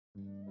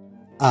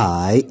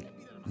Alright,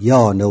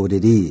 y'all know what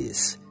it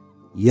is.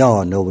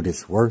 Y'all know what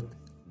it's worth.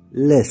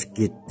 Let's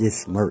get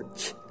this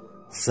merch.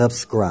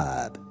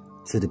 Subscribe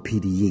to the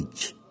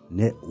PDH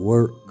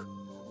Network.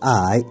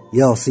 Alright,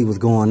 y'all see what's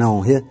going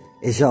on here?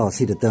 As y'all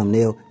see the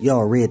thumbnail,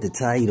 y'all read the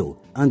title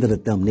under the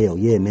thumbnail.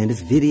 Yeah, man, this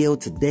video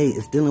today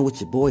is dealing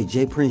with your boy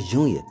J.Prince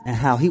Jr. and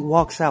how he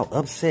walks out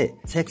upset,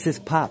 Texas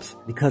pops,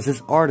 because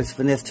his artist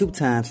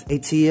Finese2Tymes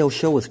Atl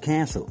show is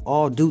canceled,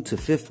 all due to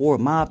Fifth Ward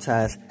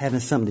MobTies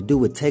having something to do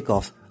with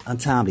TakeOff's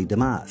untimely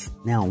demise.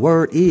 Now,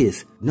 word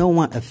is, no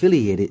one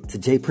affiliated to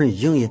J.Prince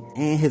Jr.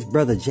 and his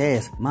brother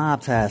Jazz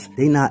MobTies,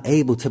 they not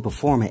able to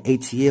perform at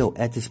ATL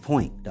at this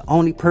point. The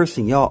only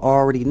person y'all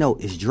already know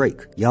is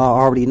Drake. Y'all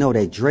already know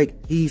that Drake,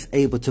 he's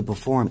able to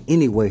perform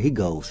anywhere he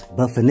goes.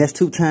 But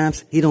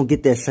Finese2Tymes, he don't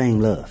get that same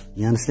love.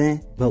 You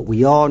understand? But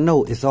we all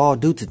know it's all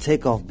due to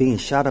TakeOff being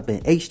shot up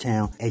in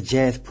H-Town at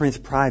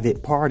J.Prince's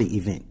private party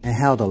event, and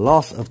how the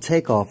loss of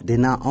TakeOff did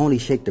not only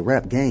shake the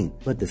rap game,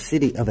 but the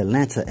city of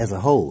Atlanta as a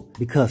whole.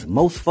 Because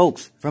most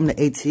folks from the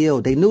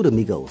ATL, they knew the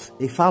Migos.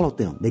 They followed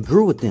them. They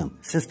grew with them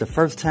since the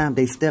first time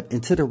they stepped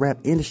into the rap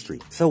industry.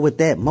 So with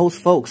that,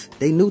 most folks,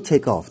 they knew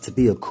TakeOff to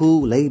be a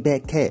cool,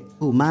 laid-back cat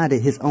who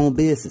minded his own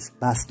business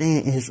by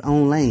staying in his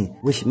own lane,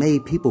 which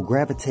made people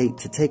gravitate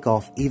to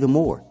TakeOff even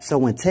more. So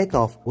when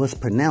TakeOff was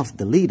pronounced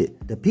deleted,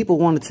 the people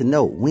wanted to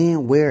know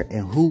when, where,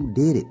 and who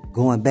did it.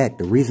 Going back,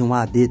 the reason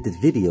why I did this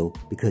video,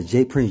 because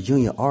J.Prince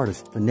Jr.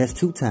 artist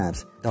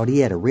Finese2Tymes thought he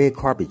had a red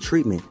carpet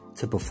treatment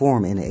to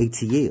perform in the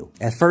ATL.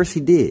 At first he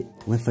did.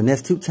 When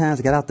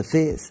Finese2Tymes got out the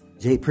feds,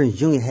 J.Prince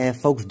Jr. had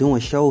folks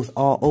doing shows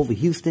all over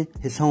Houston,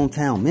 his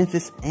hometown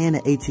Memphis, and the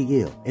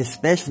ATL,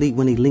 especially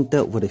when he linked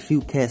up with a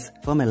few cats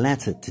from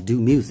Atlanta to do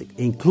music,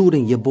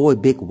 including your boy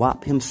Big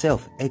Wop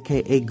himself,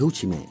 aka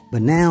Gucci Mane.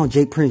 But now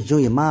J.Prince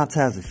Jr.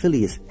 MobTies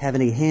affiliates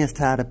having their hands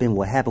tied up in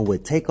what happened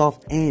with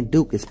TakeOff, and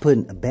Duke is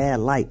putting a bad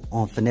light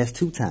on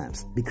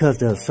Finese2Tymes because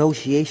the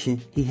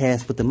association he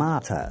has with the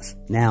MobTies.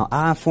 Now,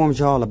 I informed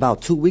y'all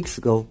about 2 weeks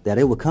ago that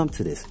it would come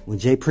to this, when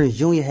J.Prince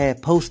Jr.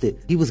 had posted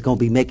he was going to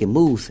be making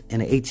moves in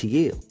the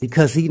ATL,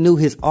 because he knew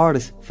his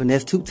artist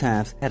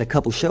Finese2Tymes had a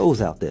couple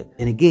shows out there.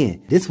 And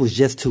again, this was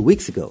just 2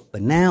 weeks ago,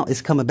 but now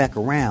it's coming back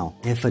around,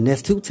 and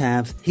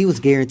Finese2Tymes, he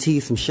was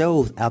guaranteed some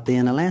shows out there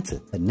in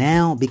Atlanta. But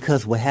now,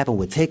 because what happened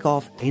with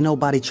TakeOff, ain't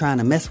nobody trying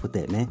to mess with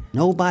that, man.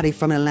 Nobody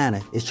from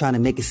Atlanta is trying to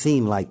make it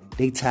seem like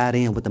they tied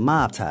in with the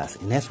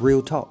MobTies, and that's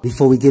real talk.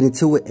 Before we get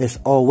into it, as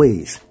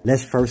always,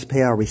 let's first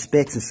pay our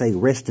respects and say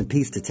rest in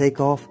peace to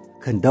TakeOff,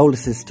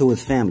 condolences to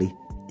his family,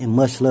 and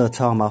much love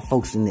to all my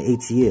folks in the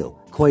ATL.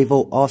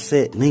 Quavo,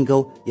 Offset,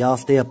 Lingo, y'all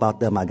stay up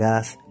out there, my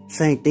guys.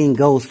 Same thing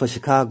goes for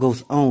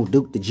Chicago's own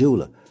Duke the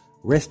Jeweler.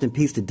 Rest in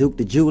peace to Duke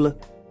the Jeweler,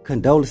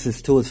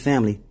 condolences to his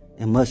family,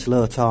 and much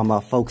love to all my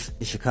folks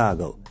in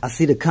Chicago. I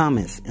see the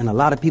comments, and a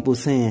lot of people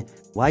saying,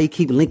 why you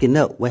keep linking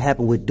up what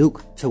happened with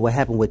Duke to what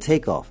happened with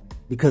TakeOff?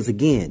 Because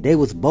again, they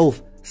was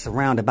both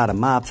surrounded by the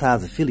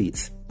MobTies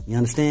affiliates. You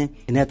understand?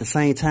 And at the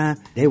same time,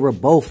 they were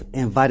both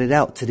invited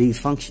out to these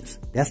functions.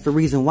 That's the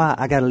reason why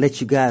I gotta let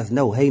you guys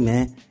know, hey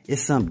man,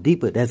 it's something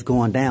deeper that's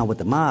going down with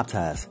the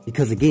MobTies.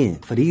 Because again,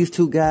 for these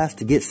two guys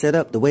to get set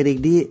up the way they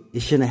did,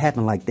 it shouldn't have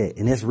happened like that.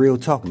 And that's real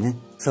talk, man.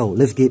 So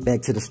let's get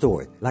back to the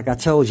story. Like I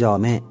told y'all,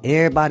 man,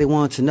 everybody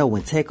wanted to know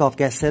when TakeOff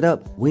got set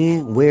up,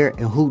 when, where,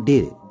 and who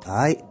did it.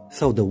 Alright?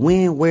 So the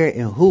when, where,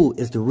 and who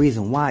is the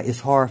reason why it's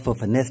hard for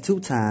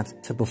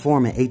Finese2Tymes to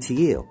perform in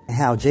ATL, and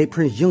how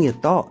J.Prince Jr.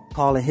 thought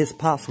calling his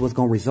pops was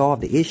going to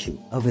resolve the issue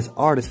of his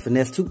artist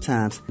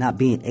Finese2Tymes not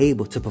being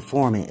able to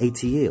perform in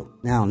ATL.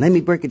 Now, let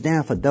me break it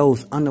down for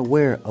those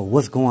unaware of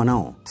what's going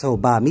on. So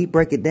by me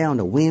breaking down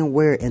the when,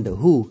 where, and the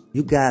who,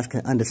 you guys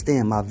can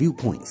understand my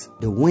viewpoints.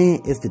 The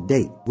when is the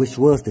date, which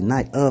was the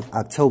night of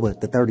October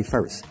the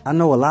 31st. I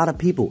know a lot of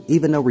people,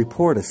 even though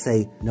reporters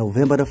say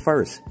November the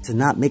 1st, to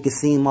not make it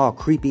seem all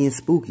creepy and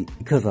spooky,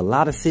 because a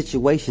lot of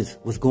situations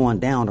was going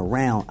down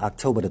around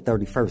October the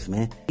 31st,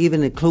 man.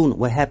 Even including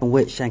what happened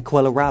with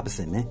Shanquella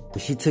Robinson, man. When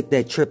she took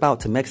that trip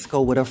out to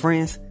Mexico with her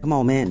friends. Come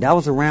on, man. That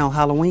was around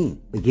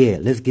Halloween. But yeah,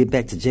 let's get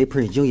back to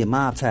J.Prince Jr.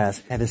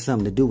 MobTies having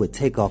something to do with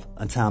TakeOff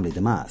untimely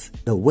demise.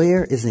 The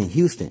where is in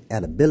Houston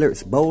at a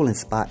billiards bowling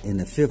spot in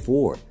the Fifth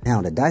Ward.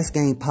 Now, the dice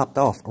game popped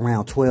off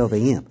around 12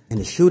 a.m. and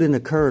the shooting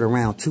occurred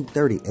around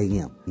 2:30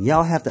 a.m.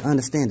 Y'all have to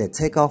understand that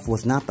TakeOff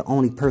was not the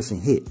only person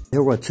hit.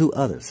 There were two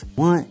others.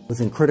 One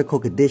was in critical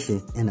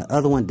condition and the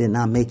other one did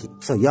not make it.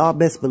 So y'all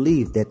best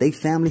believe that they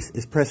families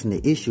is pressing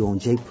the issue on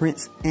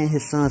J.Prince and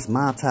his son's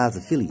MobTies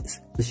affiliates,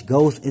 which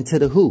goes into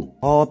the who,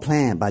 all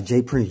planned by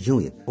J.Prince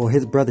Jr. for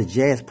his brother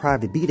Jazz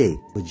private B-Day,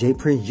 but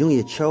J.Prince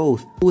Jr.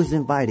 chose who was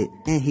invited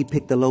and he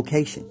picked the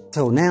location.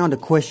 So now the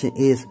question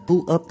is,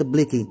 who upped the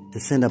blicky to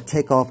send up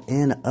TakeOff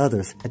and the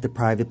others at the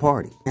private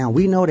party? Now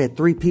we know that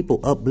 3 people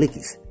up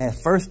blickies.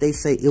 At first they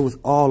say it was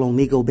all on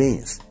Migos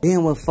bands.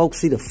 Then when folks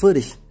see the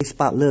footage, they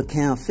spot Lil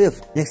Cam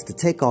Fifth next to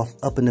TakeOff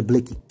up in the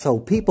blicky. So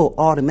people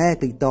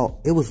automatically thought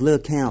it was Lil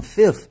Cam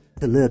Fifth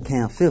till Lil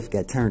Cam Fifth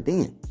got turned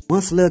in.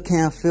 Once Lil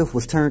Cam Fifth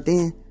was turned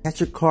in,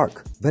 Patrick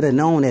Clark, better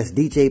known as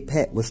DJ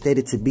Pat, was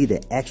stated to be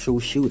the actual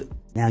shooter.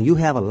 Now you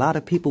have a lot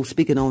of people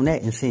speaking on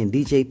that and saying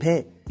DJ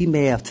Pat, he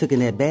may have taken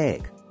that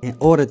bag in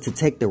order to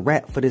take the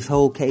rap for this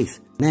whole case.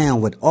 Now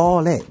with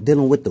all that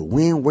dealing with the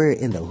when, where,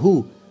 and the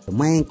who, the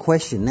main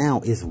question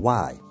now is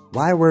why?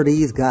 Why were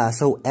these guys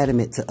so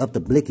adamant to up the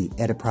blicky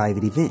at a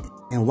private event?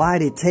 And why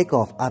did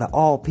Takeoff, out of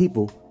all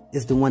people,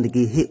 is the one to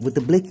get hit with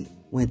the blicky?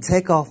 When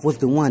Takeoff was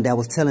the one that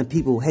was telling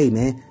people, hey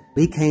man,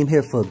 we came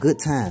here for a good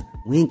time.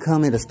 We ain't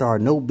coming to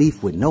start no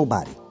beef with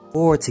nobody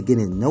or to get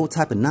in no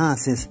type of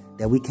nonsense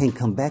that we can't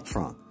come back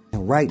from.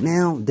 And right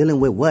now, dealing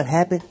with what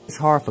happened, it's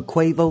hard for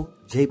Quavo,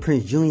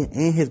 J.Prince Jr.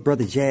 and his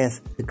brother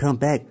Jazz to come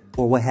back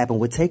for what happened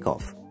with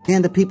Takeoff.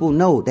 And the people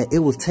know that it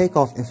was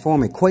Takeoff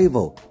informing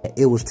Quavo that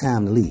it was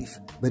time to leave.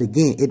 But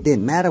again, it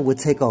didn't matter what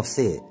Takeoff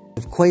said.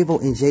 If Quavo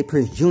and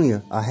J.Prince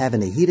Jr. are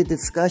having a heated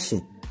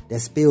discussion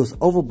that spills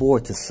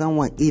overboard to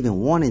someone even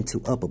wanting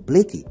to up a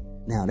blicky,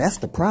 now that's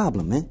the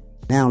problem, man.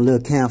 Now Lil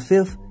Cam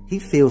Fifth, he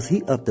feels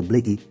he upped the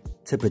blicky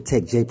to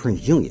protect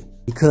J.Prince Jr.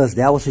 because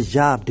that was his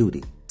job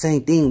duty.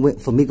 Same thing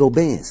went for Migos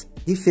Benz.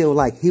 He feel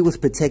like he was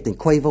protecting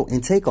Quavo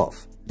and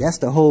Takeoff. That's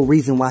the whole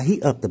reason why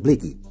he upped the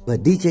blicky.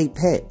 But DJ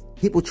Pat,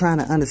 people trying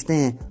to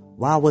understand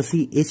why was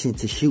he itching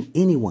to shoot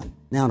anyone?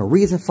 Now the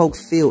reason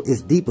folks feel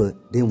is deeper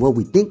than what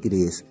we think it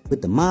is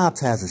with the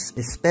MobTies,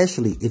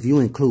 especially if you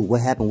include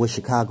what happened with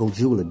Chicago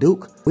Jeweler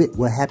Duke, with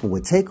what happened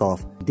with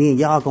Takeoff, then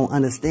y'all gonna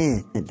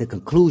understand the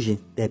conclusion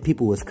that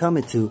people was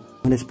coming to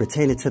when it's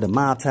pertaining to the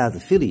MobTies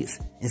affiliates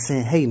and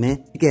saying, hey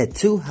man, you got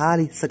two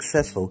highly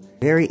successful,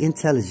 very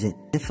intelligent,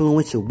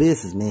 influential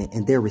businessmen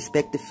in their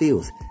respective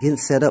fields getting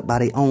set up by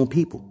their own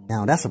people.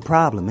 Now that's a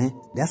problem, man.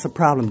 That's a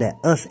problem that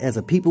us as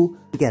a people,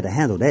 we got to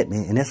handle that,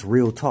 man, and that's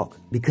real talk.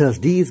 Because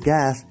these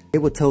guys, they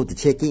were told to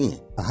check in.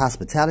 A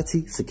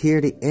hospitality,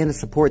 security, and a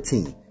support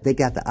team. They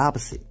got the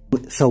opposite.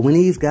 So when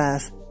these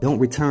guys don't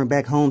return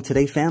back home to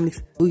their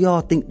families, who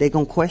y'all think they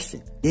gonna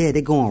question? Yeah,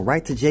 they going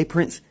right to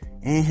J.Prince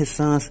and his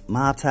son's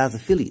MobTies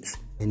affiliates.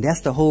 And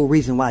that's the whole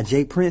reason why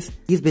J.Prince,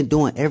 he's been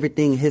doing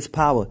everything in his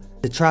power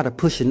to try to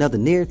push another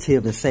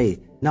narrative and say,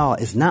 no,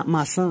 it's not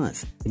my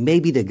sons. It may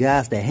be the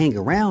guys that hang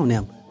around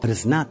them, but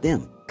it's not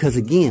them. Because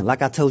again,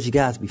 like I told you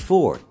guys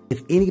before,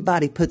 if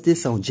anybody put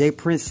this on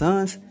J.Prince's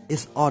sons,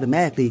 it's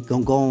automatically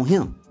gonna go on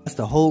him. That's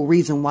the whole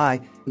reason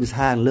why he was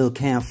hiding Lil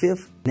Cam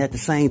Fifth. And at the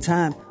same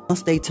time,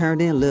 once they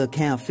turned in Lil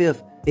Cam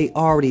Fifth, they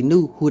already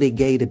knew who they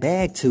gave the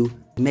bag to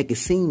make it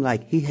seem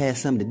like he had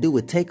something to do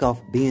with Takeoff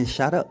being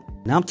shot up.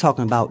 Now I'm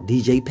talking about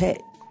DJ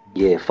Pat.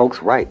 Yeah,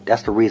 folks, right.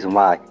 That's the reason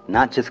why,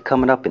 not just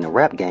coming up in the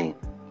rap game,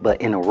 but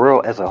in the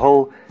world as a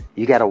whole,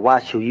 you gotta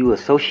watch who you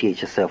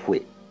associate yourself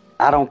with.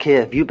 I don't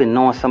care if you've been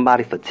knowing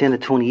somebody for 10 to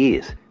 20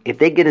 years. If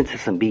they get into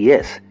some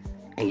BS,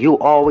 and you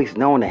always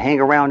known to hang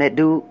around that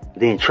dude,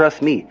 then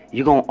trust me,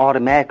 you're gonna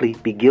automatically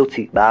be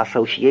guilty by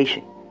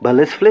association. But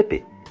let's flip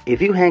it.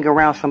 If you hang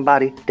around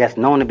somebody that's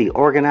known to be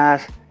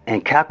organized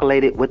and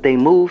calculated with their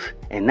moves,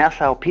 and that's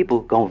how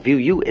people gonna view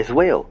you as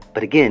well.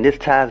 But again, this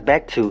ties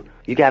back to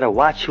you gotta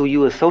watch who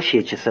you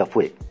associate yourself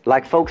with.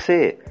 Like folks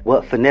said,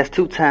 what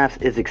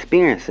Finese2Tymes is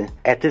experiencing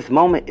at this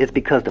moment is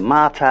because the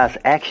MobTies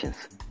actions,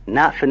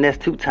 not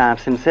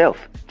Finese2Tymes himself.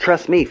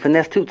 Trust me,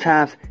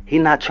 Finese2Tymes, he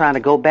not trying to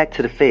go back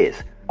to the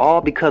feds. All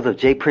because of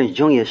J.Prince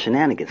Jr.'s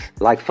shenanigans.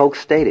 Like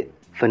folks stated,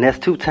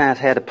 Finese2Tymes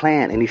had a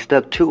plan and he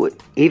stuck to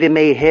it. Even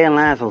made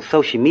headlines on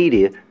social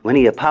media when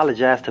he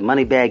apologized to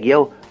Moneybagg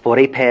Yo for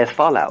their past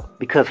fallout.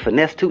 Because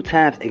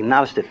Finese2Tymes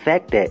acknowledged the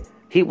fact that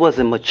he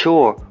wasn't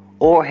mature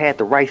or had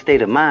the right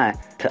state of mind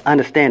to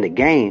understand the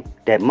game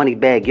that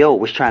Moneybagg Yo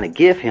was trying to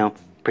give him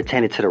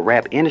pertaining to the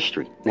rap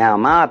industry. Now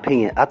in my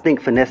opinion, I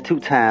think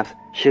Finese2Tymes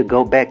should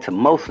go back to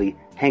mostly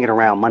hanging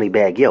around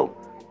Moneybagg Yo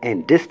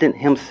and distant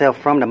himself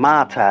from the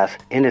MobTies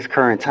in this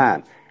current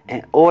time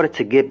in order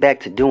to get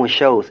back to doing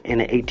shows in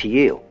the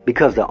ATL.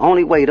 Because the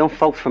only way them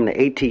folks from the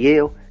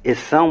ATL is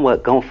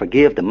somewhat gonna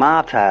forgive the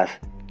MobTies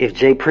if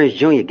J.Prince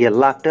Jr. get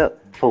locked up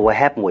for what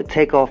happened with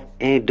Takeoff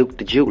and Duke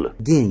the Jeweler.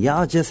 Again,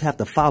 y'all just have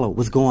to follow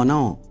what's going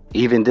on.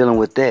 Even dealing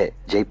with that,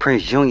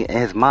 J.Prince Jr. and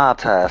his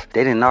MobTies,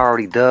 they didn't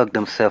already dug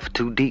themselves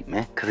too deep,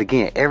 man. Because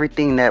again,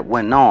 everything that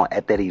went on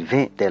at that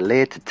event that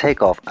led to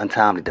Takeoff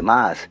untimely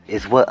demise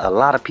is what a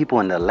lot of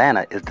people in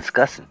Atlanta is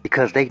discussing.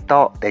 Because they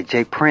thought that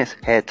J.Prince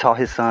had taught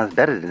his sons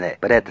better than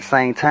that. But at the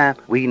same time,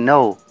 we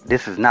know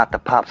this is not the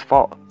pop's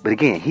fault. But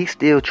again, he's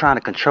still trying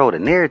to control the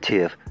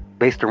narrative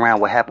based around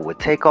what happened with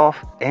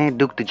Takeoff and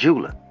Duke the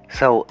Jeweler.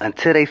 So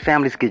until they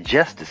families get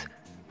justice,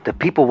 the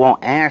people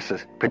want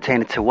answers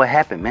pertaining to what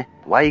happened, man.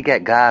 Why you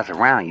got guys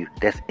around you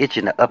that's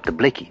itching to up the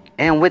blicky?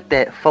 And with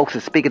that, folks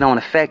are speaking on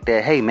the fact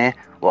that, hey, man,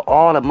 with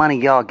all the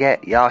money y'all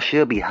got, y'all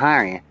should be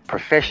hiring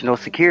professional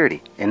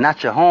security and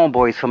not your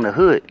homeboys from the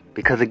hood.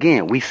 Because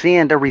again, we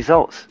seeing the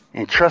results.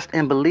 And trust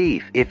and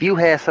believe, if you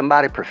had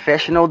somebody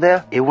professional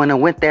there, it wouldn't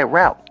have went that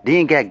route. Then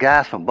you got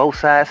guys from both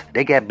sides,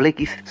 they got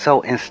blickies.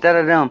 So instead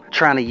of them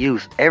trying to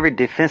use every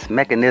defense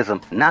mechanism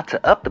not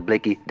to up the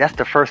blicky, that's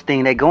the first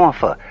thing they going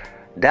for.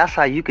 That's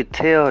how you could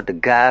tell the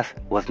guys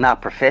was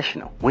not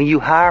professional. When you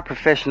hire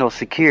professional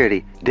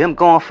security, them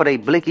going for their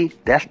blicky,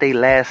 that's their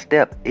last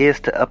step,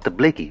 is to up the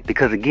blicky.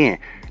 Because again,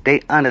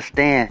 they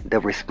understand the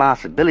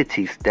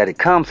responsibilities that it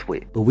comes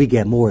with. But we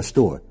got more in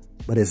store.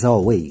 But as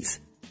always,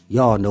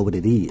 y'all know what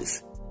it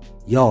is.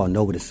 Y'all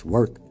know what it's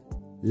worth.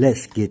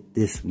 Let's get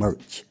this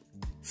merch.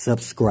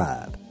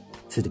 Subscribe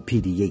to the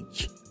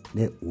PDH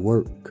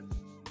Network.